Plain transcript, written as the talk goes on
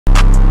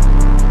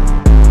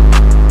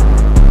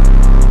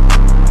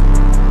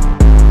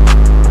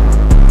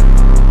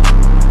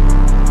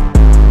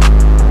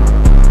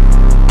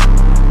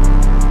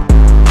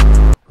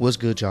What's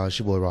good, y'all? It's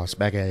your boy Ross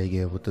back at it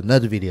again with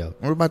another video.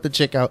 We're about to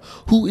check out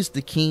who is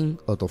the king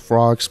of the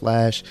frog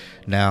splash.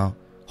 Now,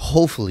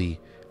 hopefully,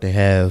 they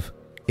have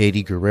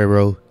Eddie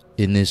Guerrero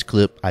in this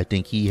clip. I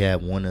think he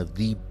had one of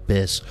the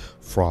best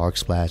frog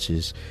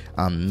splashes.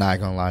 I'm not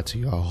gonna lie to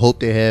y'all. Hope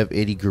they have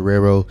Eddie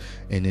Guerrero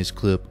in this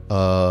clip.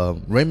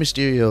 Rey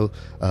Mysterio,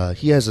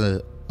 he has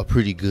a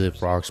pretty good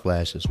frog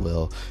splash as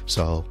well.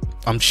 So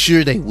I'm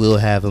sure they will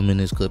have him in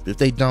this clip. If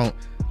they don't,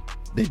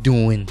 they're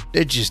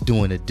just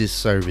doing a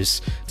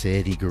disservice to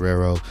Eddie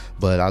Guerrero.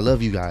 But I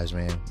love you guys,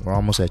 man. We're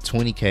almost at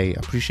 20K. I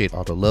appreciate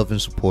all the love and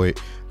support.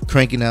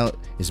 Cranking out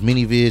as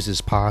many vids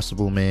as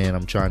possible, man.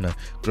 I'm trying to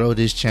grow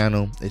this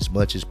channel as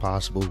much as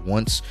possible.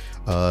 Once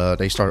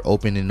they start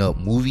opening up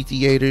movie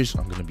theaters,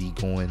 I'm gonna be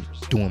doing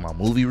my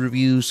movie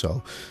reviews,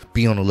 so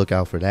be on the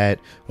lookout for that.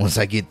 Once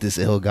I get this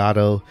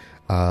Elgato,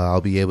 I'll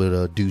be able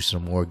to do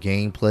some more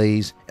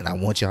gameplays, and I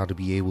want y'all to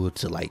be able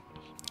to like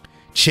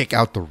check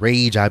out the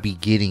rage I be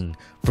getting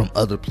from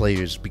other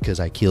players because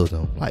I killed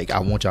them. Like, I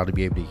want y'all to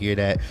be able to hear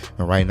that.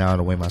 And right now,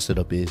 the way my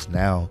setup is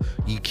now,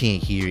 you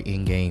can't hear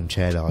in-game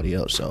chat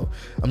audio. So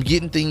I'm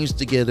getting things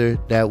together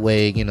that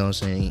way, you know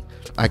what I'm saying,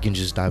 I can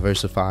just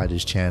diversify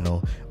this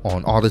channel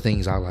on all the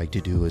things I like to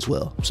do as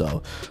well.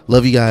 So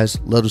love you guys,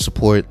 love the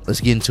support.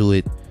 Let's get into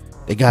it.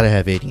 They gotta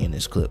have Eddie in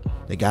this clip.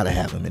 They gotta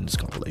have him in this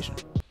compilation.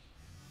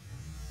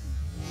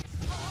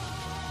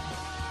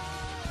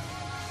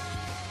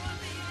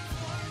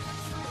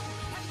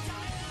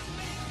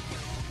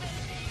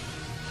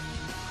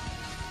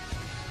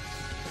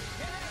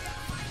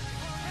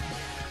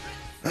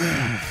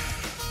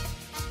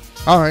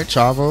 All right,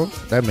 Chavo,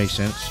 that makes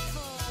sense.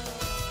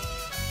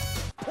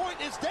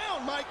 Point is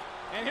down, Mike.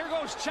 And here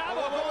goes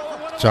Chavo.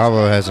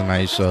 Chavo has a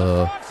nice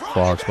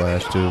frog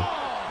splash too.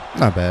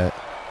 Not bad.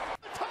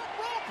 Top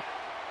rope.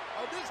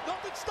 Oh, there's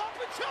nothing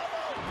stopping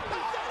Chavo.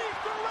 That's Eddie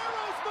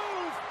Guerrero's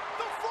move.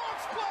 The frog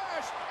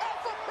splash.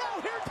 Alpha Pro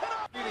here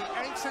tonight.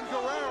 Angson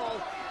Guerrero.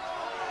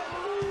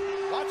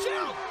 Watch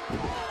out.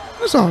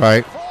 It's all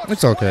right.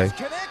 It's okay.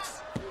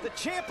 Connects. The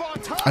champ on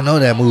top. I know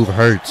that move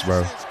hurts,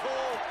 bro.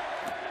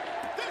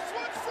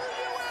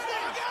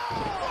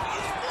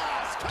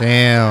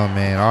 Damn,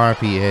 man.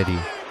 R.I.P. Eddie.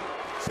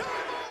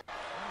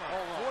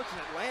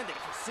 Fortunate landing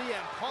for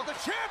CM Punk. The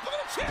champ.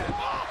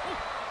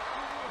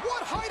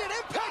 What height and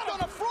impact on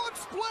a frog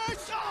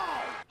splash?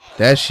 Oh.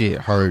 That shit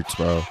hurts,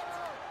 bro.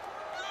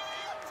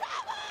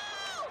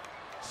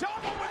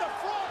 Chavo with a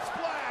frog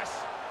splash.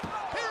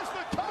 Here's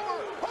the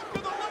cover. Hook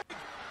to the leg.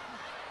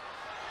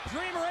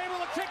 Dreamer able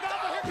to kick out,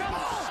 but here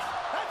comes.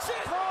 That's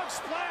it. Frog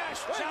splash.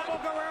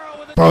 Chavo Guerrero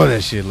with a. Bro,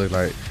 that shit look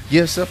like.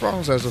 Yeah, Seth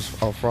Rollins has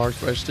a frog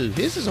splash too.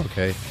 His is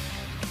okay.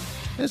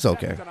 It's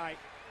okay.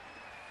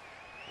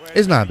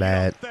 It's not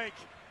bad.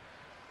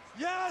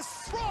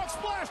 Yes. Frog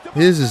splash.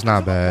 His is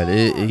not bad.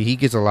 He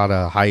gets a lot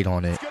of height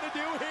on it. Gonna do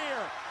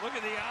here. Look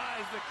at the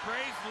eyes. The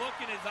crazed look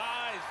in his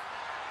eyes.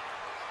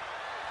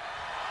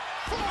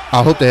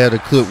 I hope they had a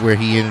clip where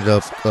he ended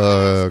up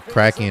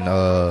cracking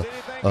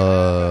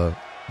Brock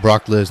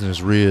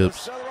Lesnar's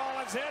ribs.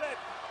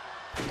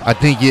 I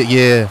think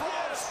yeah.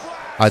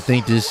 I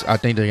think they're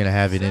gonna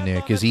have it in there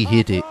because he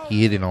hit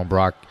it on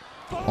Brock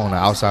on the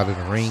outside of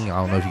the ring. I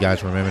don't know if you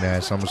guys remember that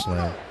at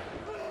SummerSlam.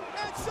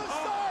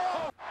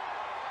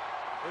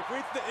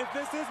 If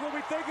this is what we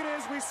think it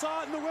is, we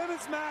saw it in the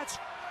women's match.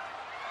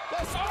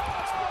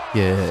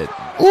 Yeah.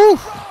 Ooh.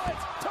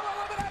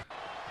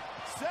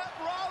 Seth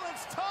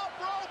Rollins top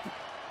rope.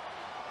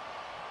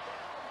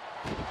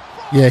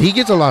 Yeah, he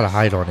gets a lot of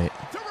height on it.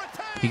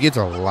 He gets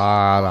a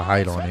lot of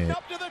height on it.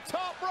 Up to the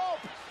top rope.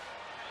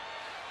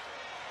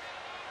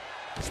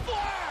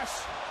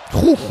 Splash.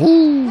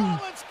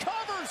 Rollins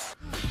covers.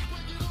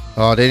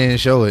 Oh, they didn't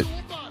show it.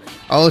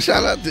 Oh,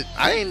 shout out to,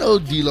 I didn't know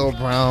D'Lo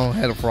Brown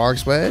had a frog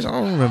splash. I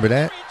don't remember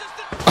that.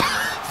 A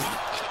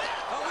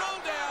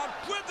rundown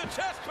with the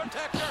chest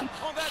protector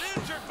on that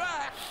injured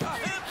back. A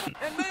hip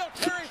and nail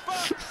tearing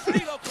foot.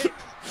 D'Lo kick.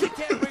 He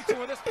can't reach it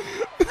with this.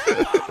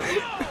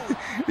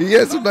 Oh, no. He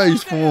has some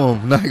nice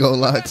form, not gonna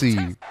lie to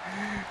you.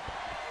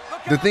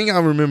 The thing I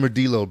remember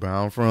D'Lo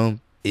Brown from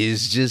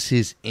is just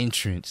his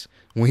entrance.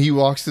 When he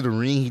walks to the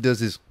ring, he does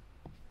this.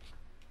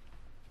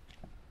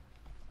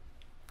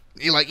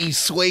 He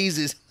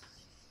sways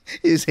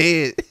his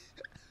head.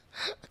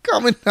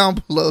 Comment down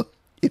below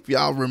if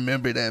y'all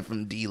remember that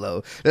from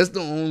D'Lo. That's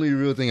the only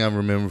real thing I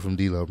remember from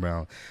D'Lo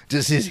Brown.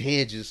 Just his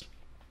head just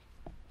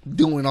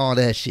doing all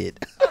that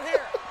shit.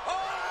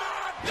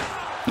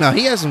 Now,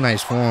 he has some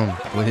nice form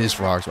with his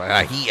frogs.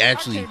 Like, he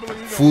actually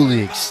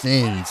fully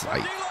extends.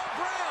 Like,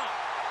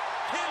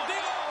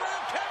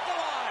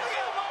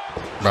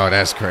 bro,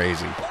 that's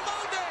crazy.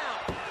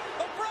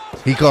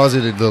 He calls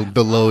it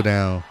the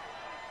lowdown.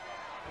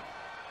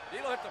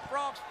 D'Lo hit the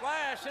frog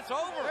splash. It's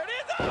over. There it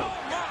is. Oh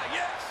my,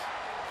 yes.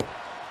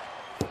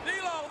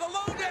 D'Lo, the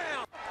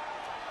lowdown.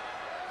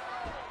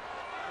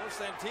 Poor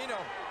Santino.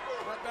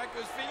 Right back to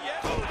his feet.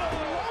 Yes. Oh,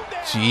 the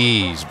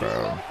Jeez, bro.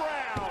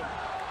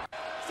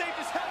 Saved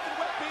his health and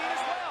well-being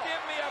as well.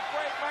 Give me a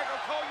break, Michael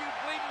Cole, you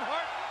bleeding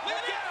heart. Look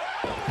at him.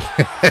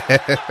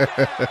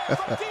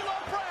 From D'Lo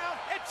Brown.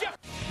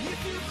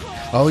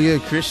 Oh yeah,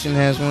 Christian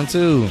has one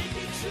too.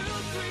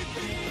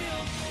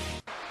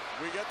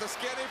 We get the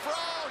skinny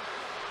frog.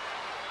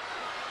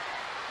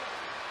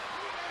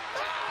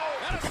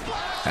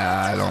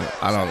 I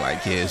don't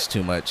like his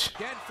too much.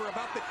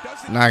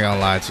 Not gonna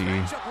lie to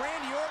you.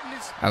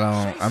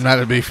 I'm not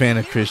a big fan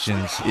of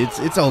Christian's.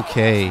 It's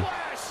okay.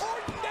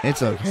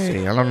 It's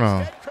okay. I don't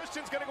know.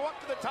 Christian's gonna go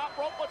up to the top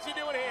rope. What's he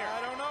doing here?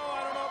 I don't know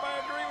if I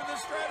agree with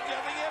this strategy.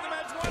 I think he had the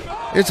match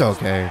won. It's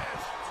okay.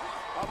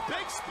 A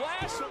big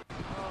splash. Come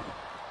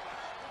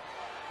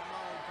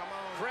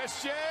on.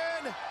 Christian.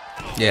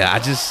 Yeah, I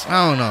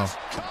don't know.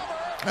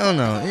 I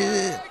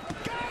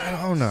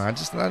don't know. I'm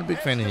just not a big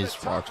fan of his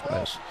frog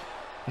splash.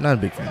 I'm not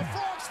a big fan.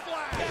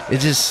 It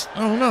just,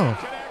 I don't know.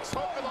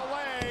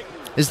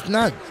 It's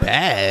not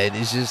bad.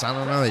 It's just, I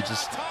don't know. It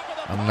just,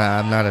 I'm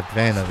not a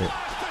fan of it.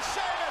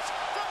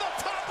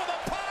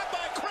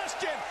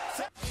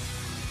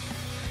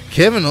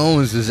 Kevin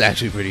Owens is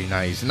actually pretty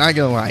nice. Not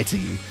gonna lie to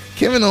you.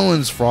 Kevin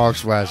Owens' frog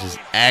splash is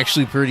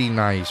actually pretty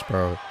nice,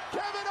 bro.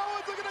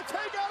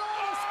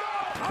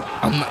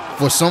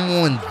 For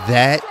someone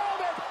that,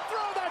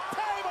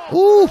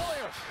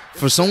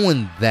 for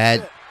someone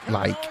that,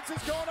 like,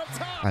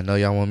 I know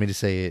y'all want me to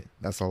say it.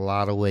 That's a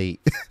lot of weight.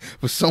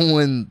 For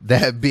someone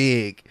that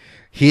big,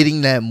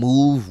 hitting that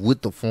move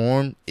with the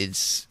form,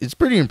 it's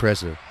pretty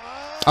impressive.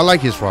 I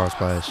like his frog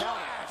splash.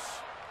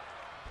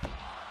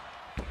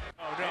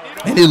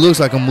 And it looks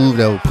like a move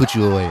that would put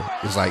you away.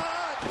 It's like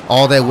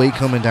all that weight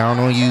coming down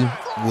on you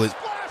would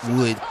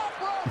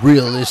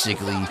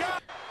realistically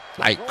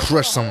like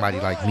crush somebody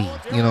like me.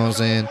 You know what I'm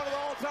saying?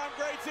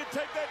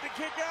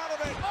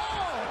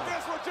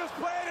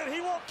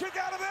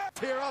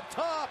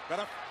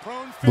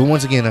 But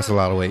once again, that's a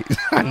lot of weight.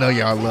 I know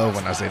y'all love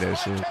when I say that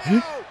shit.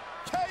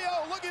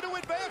 KO looking to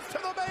advance to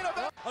the main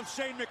event of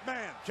Shane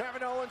McMahon.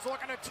 Kevin Owens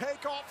looking to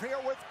take off here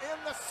within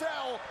the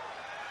cell.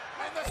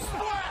 And the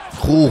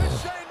splash. Ooh.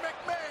 Shane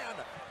McMahon.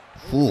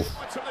 Ooh.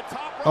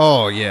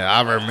 Oh yeah,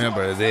 I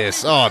remember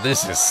this. Oh,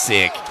 this is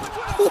sick.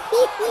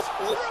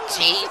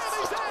 Jeez.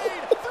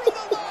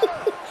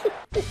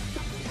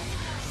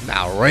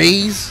 Now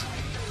Ray's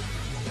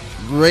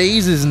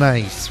is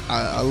nice.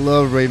 I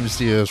love Rey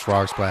Mysterio's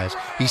frog splash.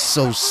 He's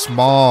so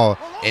small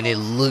and it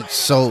looks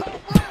so.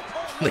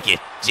 Look at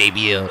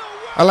JBL.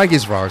 I like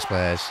his frog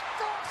splash.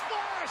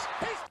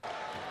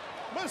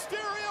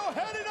 Mysterio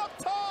headed up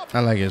top. I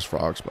like his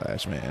frog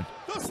splash, man.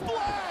 The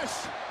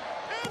splash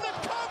and the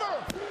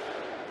cover.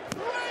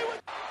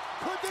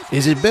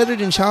 Is it better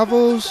than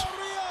Chavo's?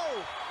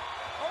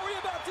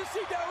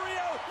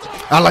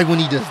 I like when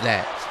he does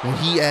that. When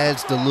he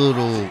adds the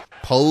little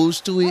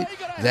pose to it,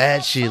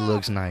 that shit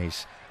looks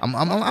nice. I'm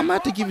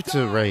about to give it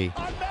to Ray.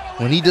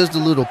 When he does the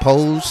little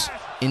pose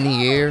in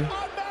the air,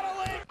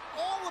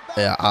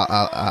 yeah,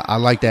 I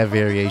like that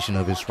variation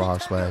of his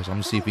frog splash. I'm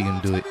gonna see if he can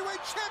do it.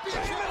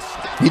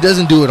 He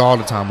doesn't do it all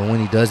the time, but when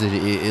he does it,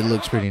 it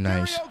looks pretty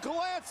nice.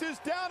 Glances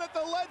down at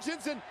the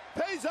legends and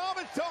pays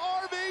homage to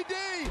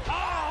RVD.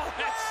 Oh,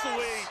 that's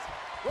sweet.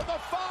 With a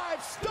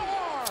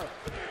 5-star.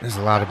 There's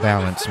a lot of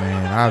balance,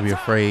 man. I'll be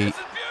afraid.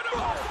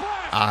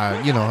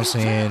 You know what I'm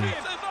saying?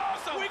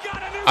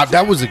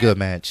 That was a good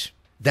match.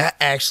 That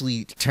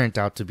actually turned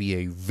out to be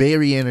a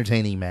very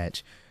entertaining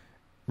match.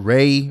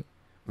 Ray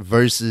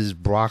versus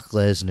Brock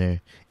Lesnar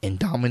and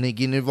Dominic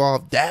getting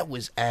involved. That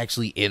was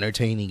actually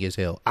entertaining as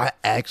hell. I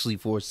actually,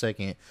 for a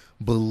second,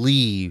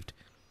 believed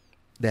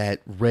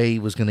that Ray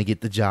was going to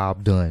get the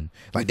job done.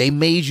 Like, they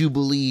made you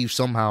believe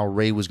somehow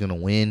Ray was going to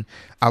win.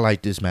 I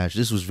like this match.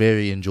 This was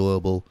very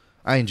enjoyable.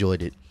 I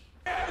enjoyed it.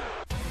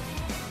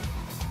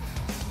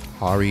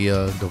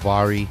 Arya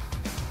Daivari.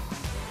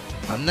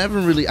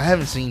 I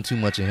haven't seen too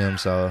much of him,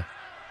 so.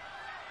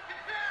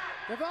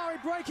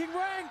 Daivari breaking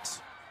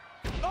ranks.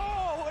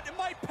 Oh, it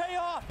might pay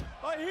off.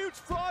 A huge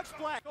frog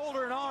splash.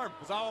 Shoulder and arm.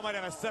 Zawa might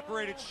have a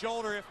separated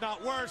shoulder, if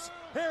not worse.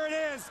 Here it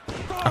is.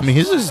 I mean,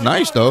 his is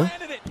nice, though.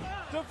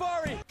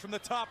 Daivari from the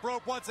top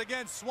rope once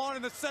again. Swan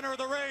in the center of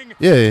the ring.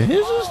 Yeah,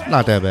 his is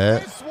not that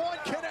bad. Swan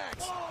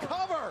connects.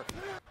 Cover.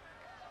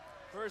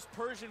 First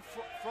Persian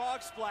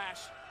frog splash.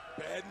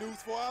 Bad news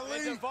for Ali.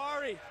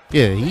 Daivari.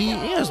 Yeah, he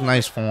has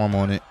nice form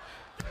on it.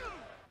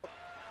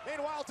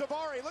 Meanwhile,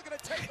 Daivari looking to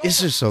take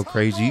It's just so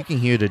crazy. You can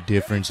hear the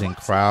difference in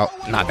crowd.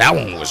 Nah, that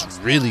one was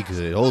really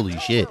good. Holy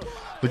shit.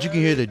 But you can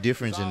hear the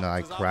difference in the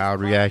like crowd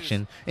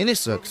reaction. And it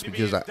sucks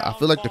because I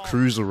feel like the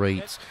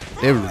cruiserweights,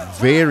 they're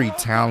very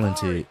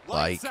talented,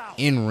 like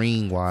in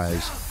ring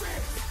wise.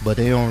 But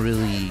they don't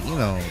really, you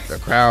know, the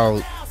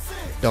crowd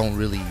don't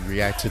really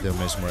react to them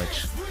as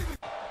much.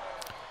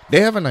 They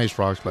have a nice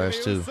frog splash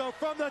too.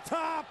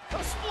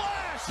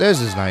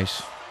 Theirs is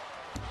nice.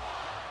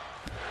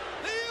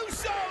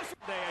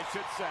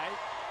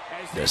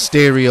 The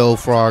stereo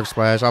frog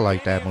splash, I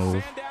like that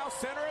move.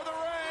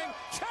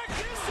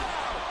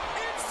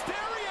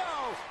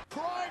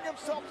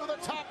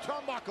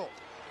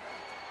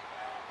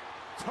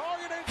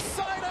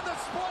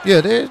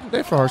 Yeah,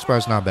 their frog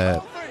splash not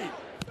bad.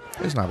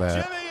 It's not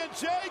bad.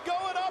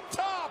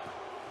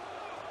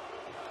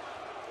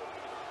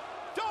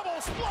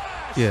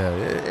 Yeah,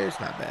 it's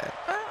not bad.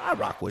 I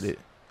rock with it.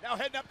 Now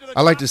heading up to the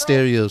I like the top rope.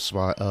 stereo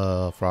spot,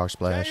 frog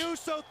splash. Jey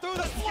Uso through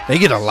the splash. They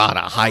get a lot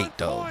of height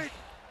though. Is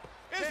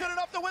it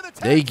enough to win the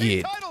tag They team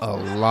get titles? a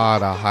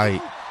lot of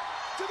height.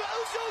 Do the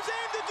Usos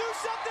aim to do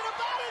something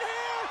about it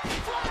here?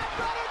 Flat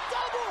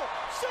double,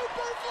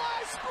 super fly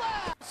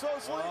splash. So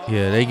Sling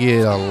Yeah, they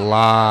get a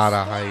lot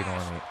of height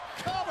on it.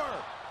 cover.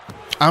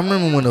 I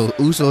remember when the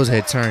Usos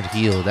had turned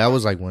heel. That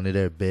was like one of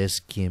their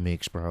best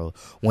gimmicks, bro.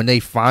 When they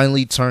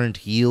finally turned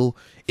heel,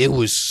 it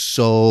was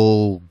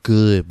so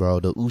good, bro.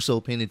 The Uso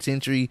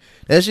Penitentiary,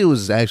 that shit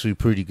was actually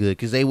pretty good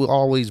because they were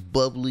always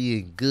bubbly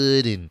and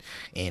good and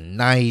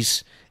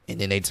nice. And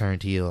then they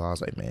turned heel. I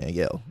was like, man,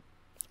 yo,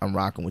 I'm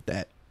rocking with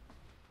that.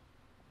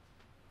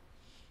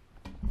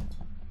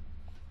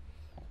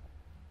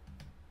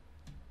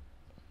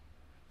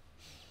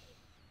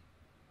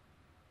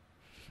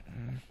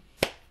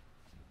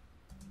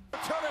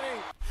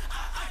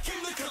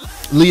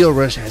 Lio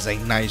Rush has a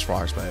nice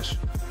frog splash.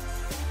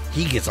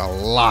 He gets a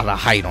lot of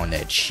height on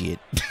that shit.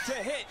 To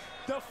hit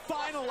the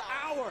final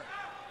hour.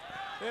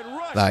 And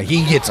Rush Like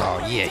he gets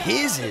all, yeah,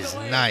 his is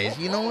nice.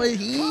 You know what?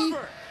 His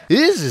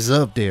is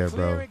up there,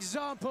 clear bro.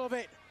 example of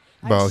it.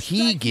 Bro,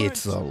 he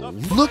gets a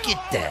look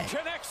at that.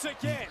 Connects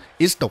again.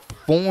 It's the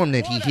form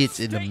that he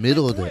hits in the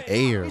middle of the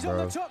air, He's on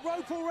bro. the top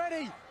rope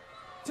already.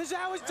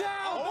 Tozawa's down.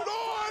 Hold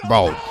on.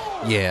 Bro,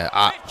 yeah,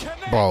 I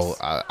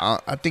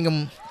think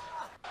I'm.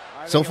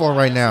 So far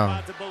right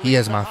now, he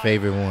has my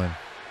favorite one.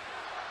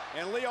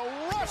 And Lio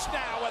Rush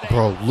now with a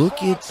Bro,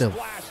 look at the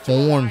splash to form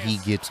Alliance. he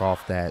gets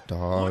off that,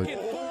 dog. Looking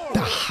forward. The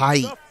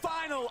height. The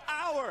final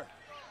hour.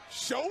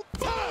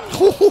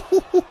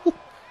 Showtime.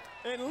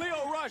 And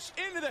Lio Rush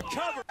into the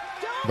cover.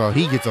 Bro,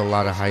 he gets a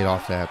lot of height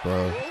off that,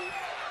 bro. Lio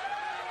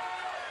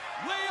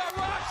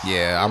Rush.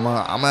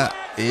 Yeah,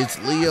 it's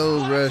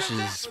Lio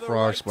Rush's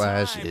frog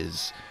splash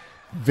is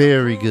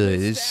very good.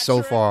 It's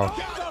so far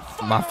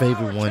my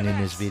favorite one in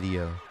this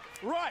video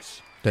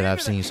Rush that I've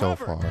into the seen so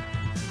cover. far.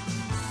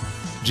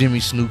 Jimmy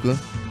Snuka,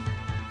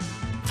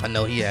 I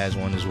know he has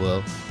one as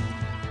well.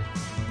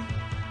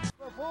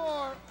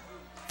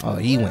 Oh,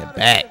 he went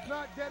back.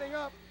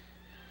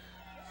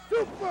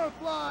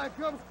 Superfly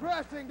comes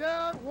crashing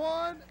down.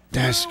 One.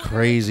 That's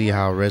crazy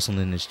how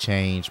wrestling has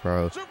changed,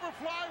 bro.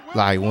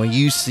 Like when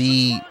you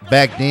see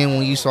back then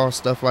when you saw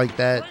stuff like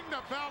that,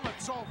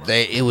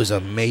 it was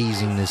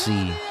amazing to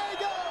see.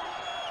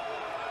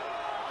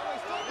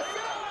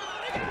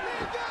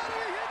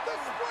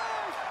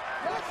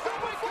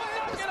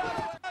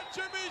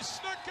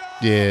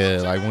 Yeah,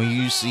 like when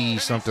you see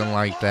something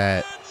like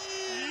that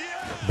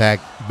back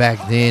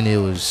then, it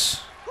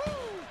was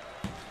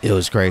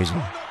crazy.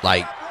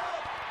 Like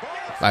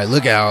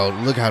look how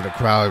the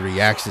crowd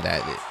reacts to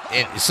that.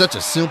 And it's such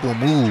a simple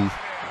move,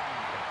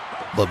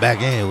 but back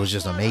then it was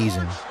just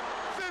amazing. 15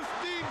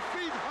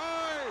 feet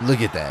high. Look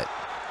at that.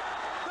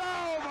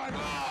 Oh my God.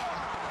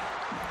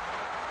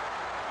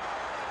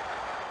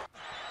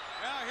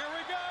 Now here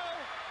we go.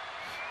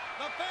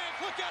 The fans,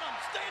 look at him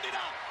standing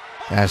up.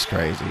 That's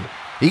crazy.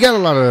 He got a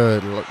lot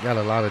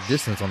of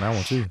distance on that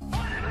one too.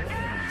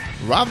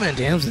 Rob Van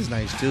Dam's is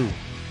nice too.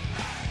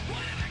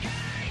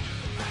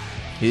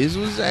 His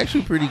was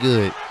actually pretty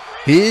good.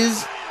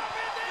 His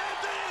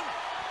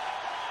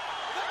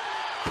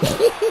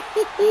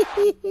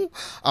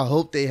I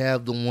hope they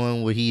have the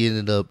one where he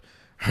ended up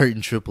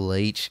hurting Triple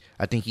H.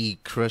 I think he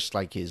crushed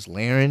like his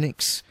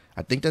larynx.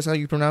 I think that's how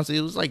you pronounce it.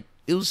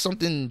 It was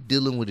something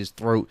dealing with his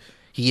throat.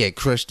 He had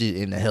crushed it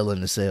in the Hell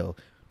in a Cell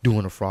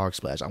doing a frog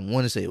splash. I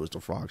want to say it was the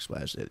frog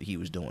splash that he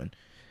was doing.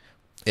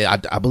 Yeah,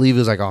 I believe it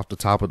was like off the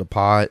top of the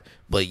pod.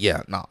 But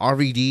yeah, now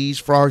RVD's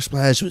frog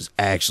splash was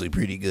actually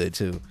pretty good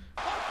too.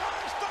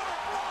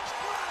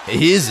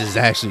 His is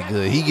actually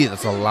good. He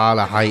gets a lot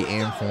of height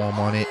and form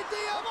on it.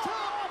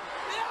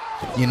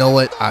 You know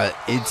what?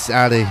 It's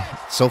out of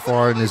so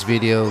far in this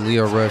video,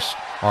 Lio Rush,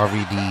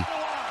 RVD,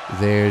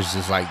 theirs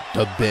is like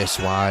the best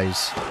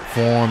wise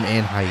form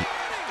and height.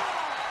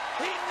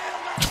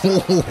 Here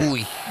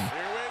we go.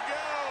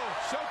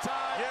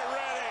 Showtime. Get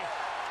ready.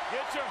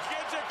 Get your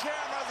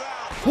cameras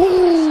out.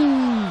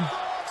 Woo!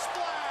 Frog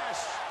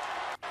splash.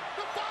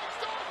 The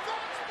 5-star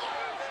frog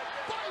splash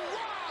by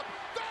Rob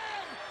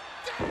Van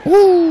Dam. Woo!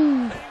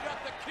 He got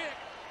the kick.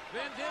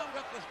 Van Dam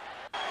got the.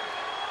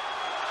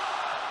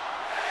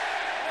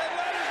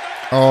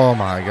 Oh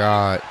my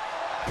God.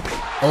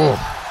 Oh.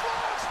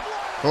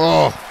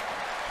 Oh.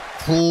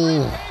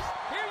 Ooh.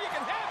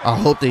 I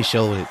hope they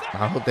show it.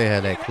 I hope they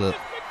had that clip.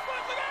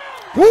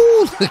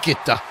 Woo! Look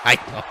at the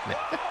height on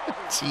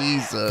that.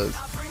 Jesus.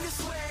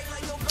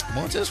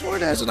 Montez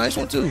Ford has a nice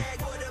one too.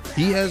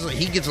 He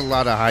gets a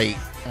lot of height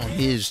on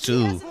his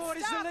too.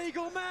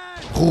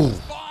 Ooh.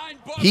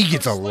 He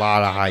gets a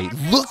lot of height.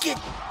 Look at,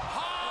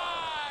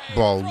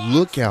 bro.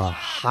 Look how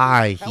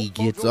high he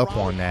gets up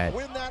on that.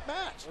 Win that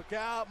match. Look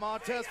out,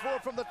 Montez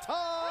Ford from the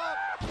top.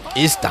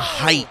 It's the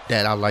height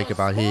that I like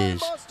about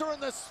his. Buster in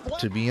the split.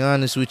 To be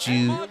honest with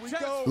you,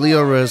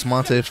 Lio Rush,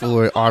 Montez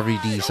Ford,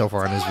 RVD so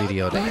far in this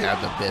video, they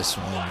have the best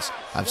ones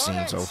I've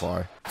seen so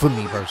far. For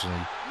me personally.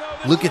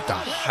 Look at the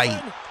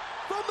height.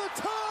 From the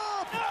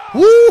top.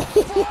 Woo!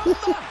 The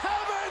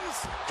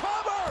heavens!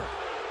 Cover!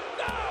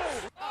 No!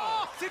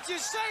 Oh, did you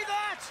say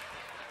that?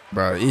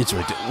 Bro, it's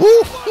ridiculous.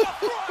 What a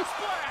frog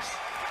splash!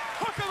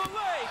 Hook of the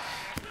leg!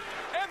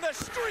 And the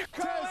streak!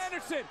 Kyle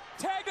Anderson,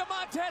 tag to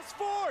Montez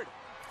Ford!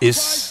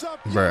 It's, Rise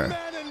up, young bro.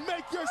 man, and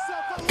make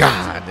yourself a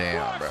God damn,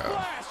 frog bro.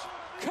 splash!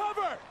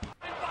 Cover!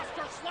 And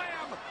Buster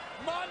Slam!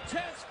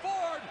 Montez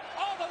Ford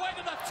all the way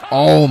to the top!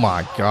 Oh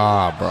my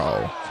God,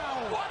 bro.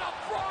 What a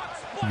frog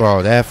splash!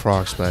 Bro, that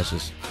frog splash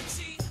is.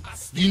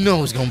 You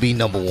know it's gonna be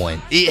number one.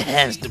 It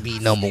has to be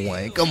number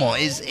one. Come on,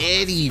 it's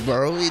Eddie,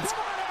 bro.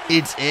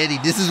 It's Eddie.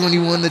 This is when he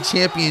won the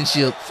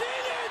championship.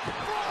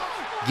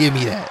 Give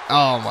me that.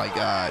 Oh my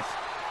God.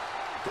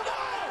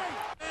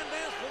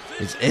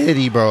 It's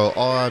Eddie, bro.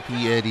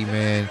 R.I.P. Eddie,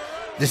 man.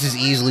 This is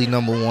easily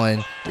number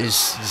one.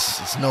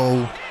 It's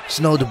no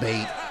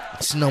debate.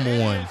 It's number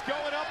one.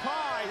 Going up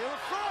high.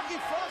 Froggy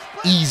frog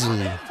splash.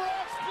 Easily. Frog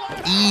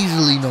splash.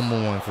 Easily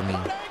number one for me.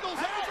 Bengals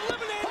have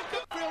eliminated.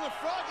 Feeling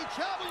Froggy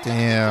traveling.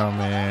 Damn,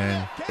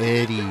 man.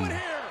 Eddie.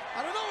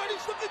 I don't know,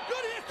 Eddie's looking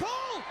good here,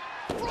 Cole.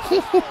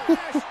 Frog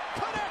splash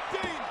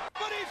connecting,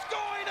 but he's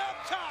going up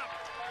top.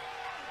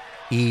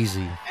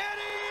 Easy. Eddie,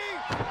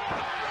 frog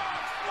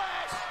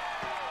splash.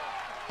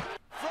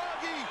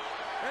 Froggy,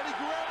 Eddie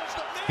Guerrero's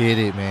the man. Hit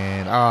it,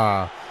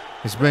 man.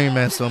 It's bringing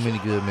back so many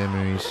good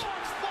memories.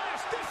 Frog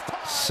splash this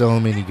time. So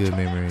many good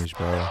memories,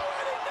 bro. Eddie, no.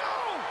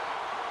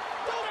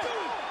 Don't do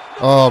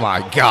it. Oh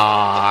my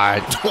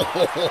God.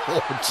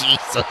 Oh,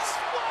 Jesus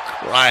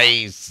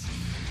Christ.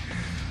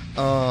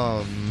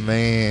 Oh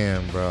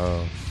man,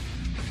 bro.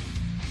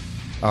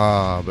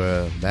 Oh,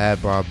 bro.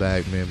 That brought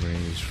back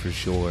memories for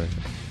sure.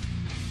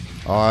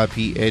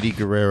 R.I.P. Eddie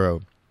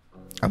Guerrero.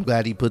 I'm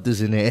glad he put this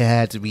in there. It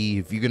had to be.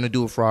 If you're going to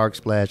do a Frog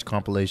Splash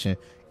compilation,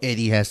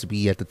 Eddie has to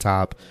be at the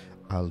top.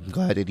 I'm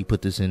glad that he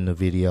put this in the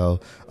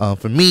video.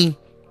 For me,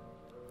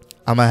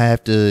 I'm going to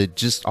have to,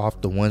 just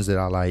off the ones that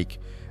I like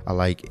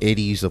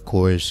Eddie's, of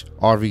course,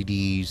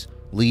 RVD's,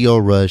 Leo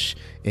Rush,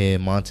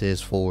 and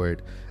Montez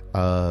Ford.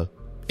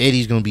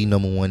 Eddie's going to be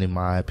number one in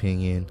my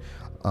opinion.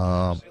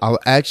 I'll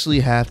actually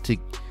have to,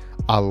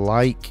 I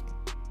like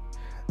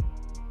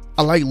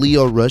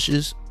Leo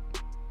Rush's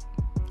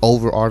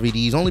over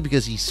RVD's only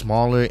because he's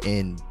smaller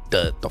and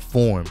the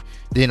form.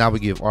 Then I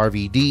would give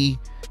RVD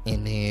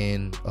and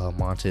then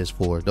Montez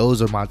Ford.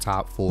 Those are my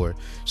top four.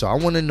 So I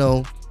want to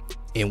know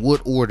in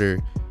what order,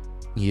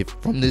 if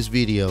from this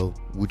video,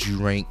 would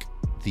you rank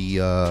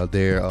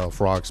their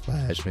Frog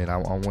Splash, man? I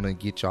want to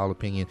get y'all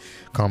opinion.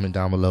 Comment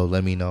down below.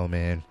 Let me know,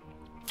 man.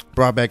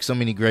 Brought back so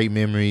many great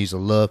memories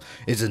of love.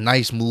 It's a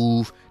nice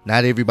move.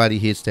 Not everybody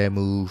hits that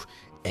move.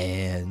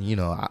 And you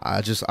know,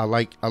 I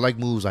like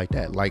moves like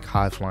that, like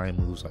high flying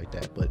moves like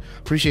that. But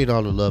appreciate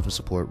all the love and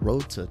support.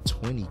 Road to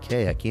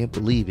 20K. I can't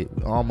believe it.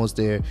 We're almost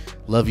there.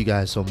 Love you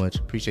guys so much.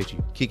 Appreciate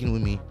you kicking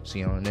with me. See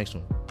you on the next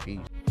one. Peace.